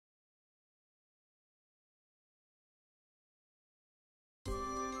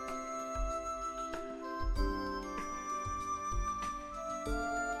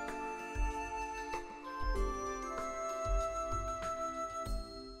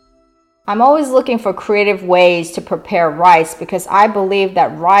I'm always looking for creative ways to prepare rice because I believe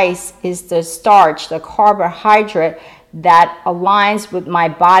that rice is the starch, the carbohydrate that aligns with my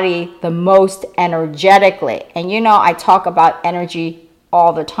body the most energetically. And you know, I talk about energy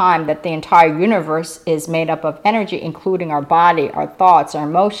all the time, that the entire universe is made up of energy, including our body, our thoughts, our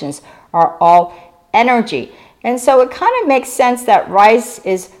emotions are all energy. And so it kind of makes sense that rice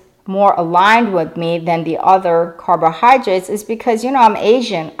is more aligned with me than the other carbohydrates, is because, you know, I'm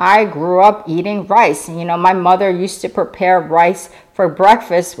Asian. I grew up eating rice. You know, my mother used to prepare rice for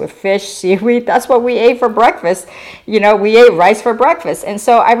breakfast with fish, seaweed. That's what we ate for breakfast. You know, we ate rice for breakfast. And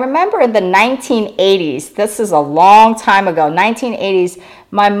so I remember in the 1980s, this is a long time ago, 1980s,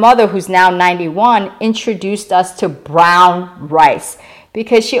 my mother, who's now 91, introduced us to brown rice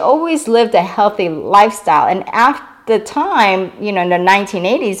because she always lived a healthy lifestyle. And after the time, you know, in the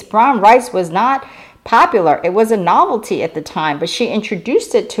 1980s, brown rice was not popular. It was a novelty at the time, but she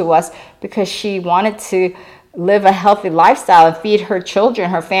introduced it to us because she wanted to live a healthy lifestyle and feed her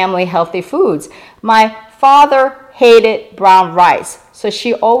children, her family, healthy foods. My father hated brown rice, so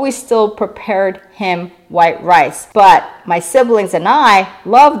she always still prepared him white rice. But my siblings and I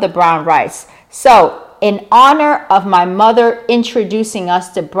love the brown rice. So in honor of my mother introducing us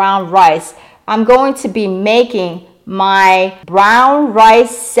to brown rice, I'm going to be making my brown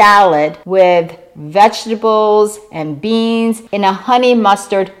rice salad with vegetables and beans in a honey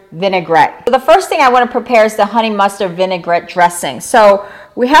mustard vinaigrette. So the first thing I want to prepare is the honey mustard vinaigrette dressing. So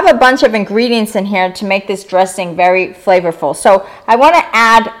we have a bunch of ingredients in here to make this dressing very flavorful. So I want to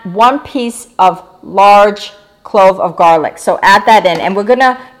add 1 piece of large clove of garlic. So add that in, and we're going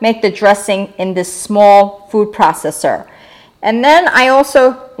to make the dressing in this small food processor. And then I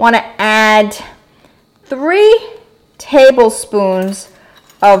also want to add 3 tablespoons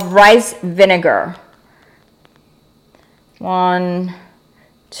of rice vinegar. 1,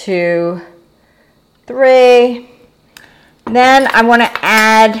 2, 3. Then I want to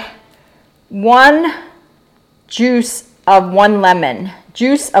add 1 juice of 1 lemon.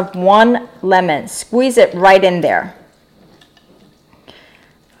 Juice of 1 lemon. Squeeze it right in there.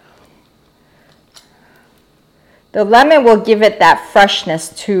 The lemon will give it that freshness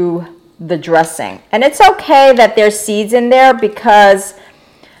to the dressing. And it's okay that there's seeds in there because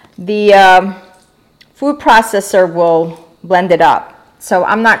the food processor will blend it up. So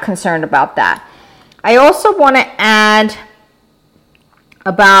I'm not concerned about that. I also want to add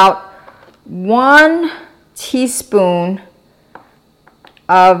about 1 teaspoon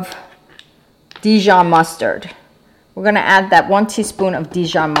of Dijon mustard. We're going to add that 1 teaspoon of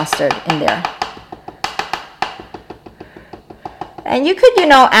Dijon mustard in there. And you could, you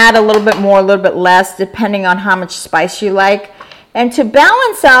know, add a little bit more, a little bit less, depending on how much spice you like. And to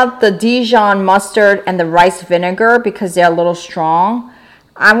balance out the Dijon mustard and the rice vinegar, because they're a little strong,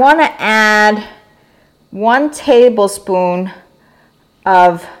 I want to add 1 tablespoon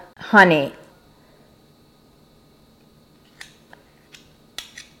of honey.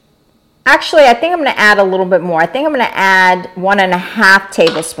 Actually, I think I'm going to add a little bit more. I think I'm going to add 1.5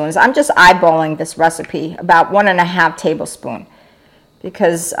 tablespoons. I'm just eyeballing this recipe, about 1.5 tablespoons.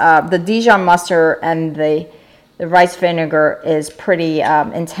 Because the Dijon mustard and the rice vinegar is pretty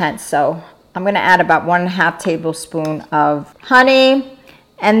intense. So I'm going to add about 1.5 tablespoons of honey.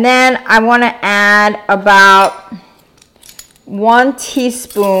 And then I want to add about 1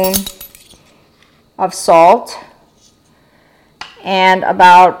 teaspoon of salt. And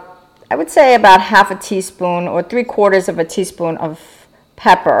about, I would say about 1/2 teaspoon or 3/4 teaspoon of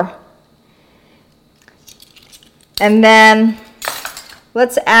pepper. And then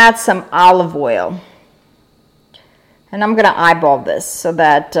let's add some olive oil. And I'm going to eyeball this so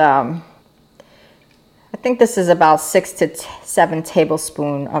that I think this is about 6 to 7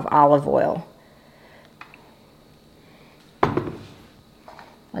 tablespoons of olive oil.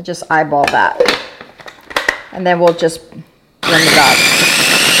 I just eyeball that. And then we'll just blend it up.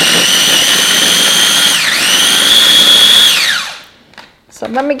 So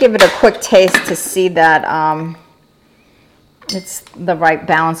let me give it a quick taste to see that it's the right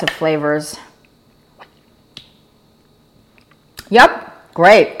balance of flavors. Yep,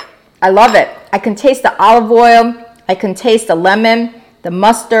 great. I love it. I can taste the olive oil. I can taste the lemon, the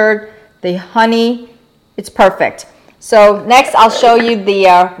mustard, the honey. It's perfect. So next I'll show you the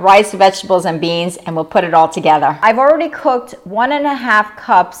rice, vegetables, and beans, and we'll put it all together. I've already cooked 1.5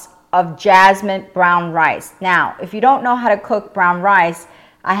 cups of jasmine brown rice. Now, if you don't know how to cook brown rice,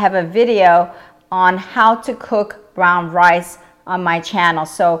 I have a video on how to cook brown rice on my channel,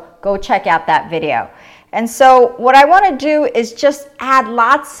 so go check out that video. And so what I want to do is just add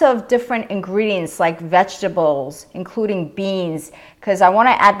lots of different ingredients like vegetables, including beans, because I want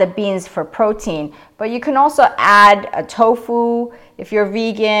to add the beans for protein. But you can also add a tofu if you're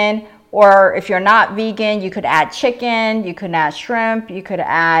vegan, or if you're not vegan, you could add chicken, you could add shrimp, you could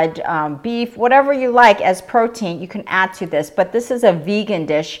add beef, whatever you like as protein, you can add to this. But this is a vegan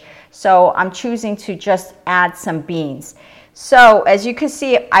dish, so I'm choosing to just add some beans. So as you can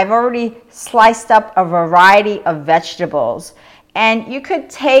see, I've already sliced up a variety of vegetables, and you could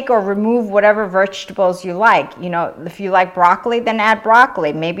take or remove whatever vegetables you like. You know, if you like broccoli, then add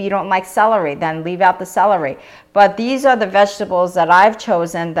broccoli. Maybe you don't like celery, then leave out the celery. But these are the vegetables that I've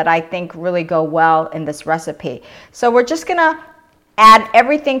chosen that I think really go well in this recipe. So we're just gonna add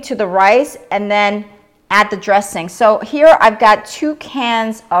everything to the rice and then add the dressing. So here I've got 2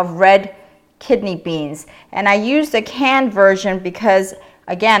 cans of red kidney beans, and I used the canned version because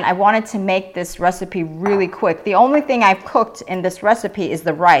again I wanted to make this recipe really quick. The only thing I've cooked in this recipe is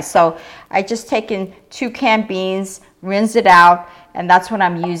the rice, so I just taken 2 canned beans, rinsed it out, and that's what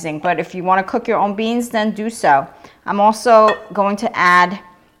I'm using. But if you want to cook your own beans, then do so. I'm also going to add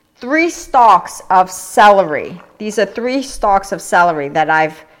 3 stalks of celery. These are 3 stalks of celery that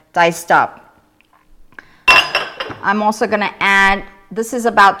I've diced up. I'm also going to add, this is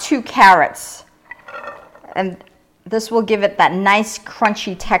about 2 carrots, and this will give it that nice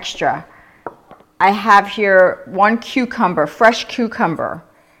crunchy texture. I have here 1 cucumber, fresh cucumber.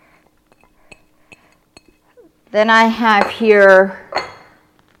 Then I have here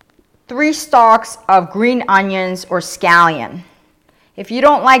 3 stalks of green onions or scallion. If you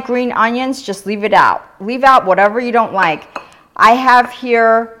don't like green onions, just leave it out. Leave out whatever you don't like. I have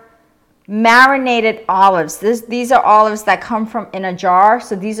here marinated olives. These are olives that come from in a jar,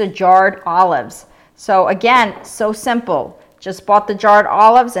 so these are jarred olives. So again, so simple. Just bought the jarred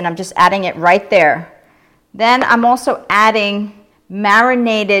olives and I'm just adding it right there. Then I'm also adding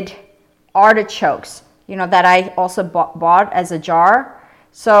marinated artichokes, you know, that I also bought as a jar.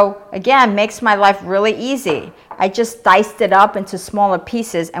 So again, makes my life really easy. I just diced it up into smaller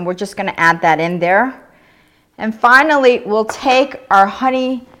pieces and we're just gonna add that in there. And finally, we'll take our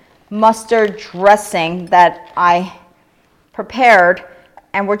honey mustard dressing that I prepared,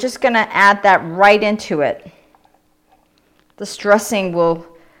 and we're just going to add that right into it. This dressing will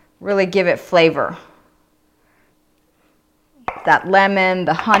really give it flavor. That lemon,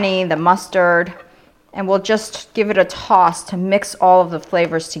 the honey, the mustard, and we'll just give it a toss to mix all of the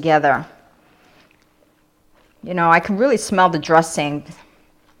flavors together. You know, I can really smell the dressing.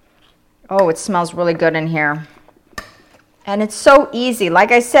 Oh, it smells really good in here. And it's so easy.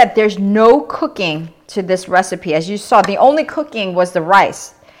 Like I said, there's no cooking to this recipe. As you saw, the only cooking was the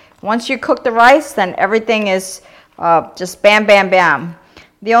rice. Once you cook the rice, then everything is just bam, bam, bam.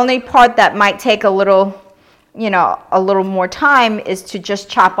 The only part that might take a little, you know, a little more time is to just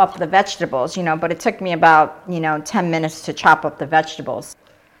chop up the vegetables, you know, but it took me about, 10 minutes to chop up the vegetables.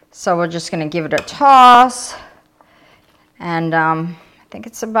 So we're just going to give it a toss. And I think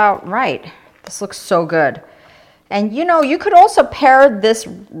it's about right. This looks so good. And you could also pair this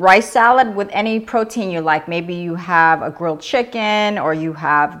rice salad with any protein you like. Maybe you have a grilled chicken, or you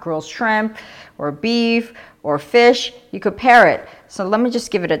have grilled shrimp, or beef, or fish. You could pair it. So let me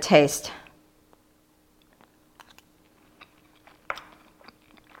just give it a taste.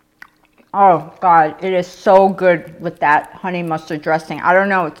 Oh God, it is so good with that honey mustard dressing. I don't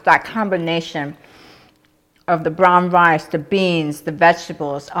know, it's that combination of the brown rice, the beans, the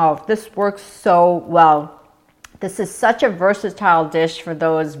vegetables. Oh, this works so well. This is such a versatile dish for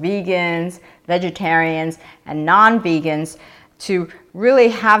those vegans, vegetarians, and non-vegans to really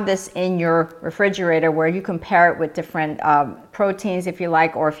have this in your refrigerator where you can pair it with different proteins if you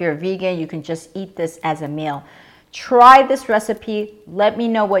like, or if you're a vegan, you can just eat this as a meal. Try this recipe. Let me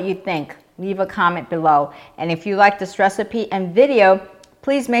know what you think. Leave a comment below. And if you like this recipe and video,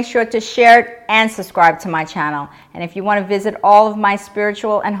 please make sure to share it and subscribe to my channel. And if you want to visit all of my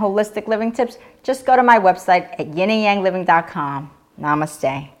spiritual and holistic living tips, just go to my website at yinandyangliving.com.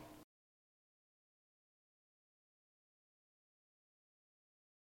 Namaste.